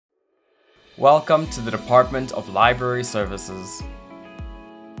Welcome to the Department of Library Services.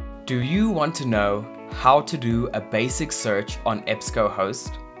 Do you want to know how to do a basic search on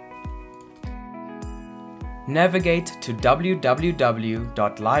EBSCOhost? Navigate to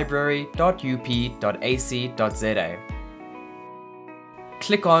www.library.up.ac.za.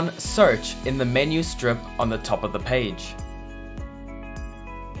 Click on Search in the menu strip on the top of the page.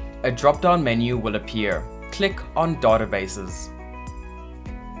 A drop-down menu will appear. Click on Databases.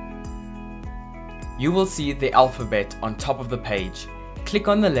 You will see the alphabet on top of the page. Click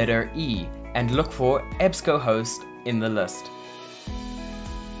on the letter E and look for EBSCOhost in the list.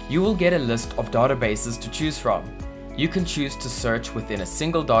 You will get a list of databases to choose from. You can choose to search within a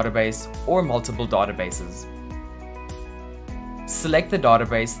single database or multiple databases. Select the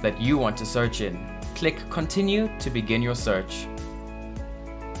database that you want to search in. Click Continue to begin your search.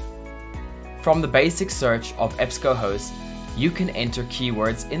 From the basic search of EBSCOhost, you can enter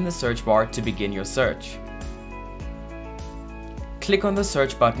keywords in the search bar to begin your search. Click on the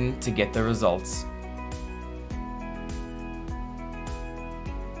search button to get the results.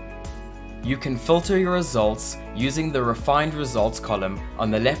 You can filter your results using the Refined Results column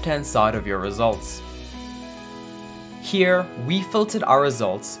on the left-hand side of your results. Here, we filtered our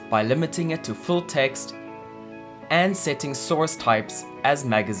results by limiting it to full text and setting source types as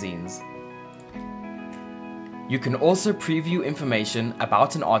magazines. You can also preview information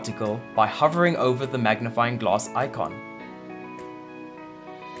about an article by hovering over the magnifying glass icon.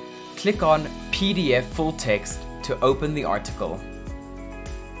 Click on PDF Full Text to open the article.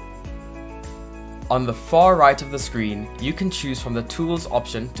 On the far right of the screen, you can choose from the Tools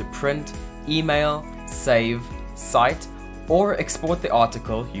option to print, email, save, cite, or export the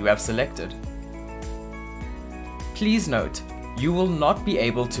article you have selected. Please note, you will not be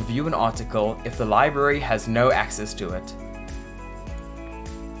able to view an article if the library has no access to it.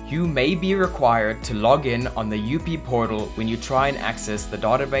 You may be required to log in on the UP portal when you try and access the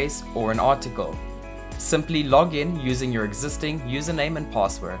database or an article. Simply log in using your existing username and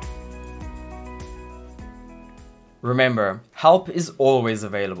password. Remember, help is always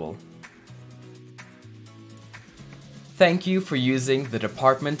available. Thank you for using the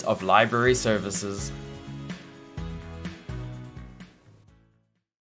Department of Library Services.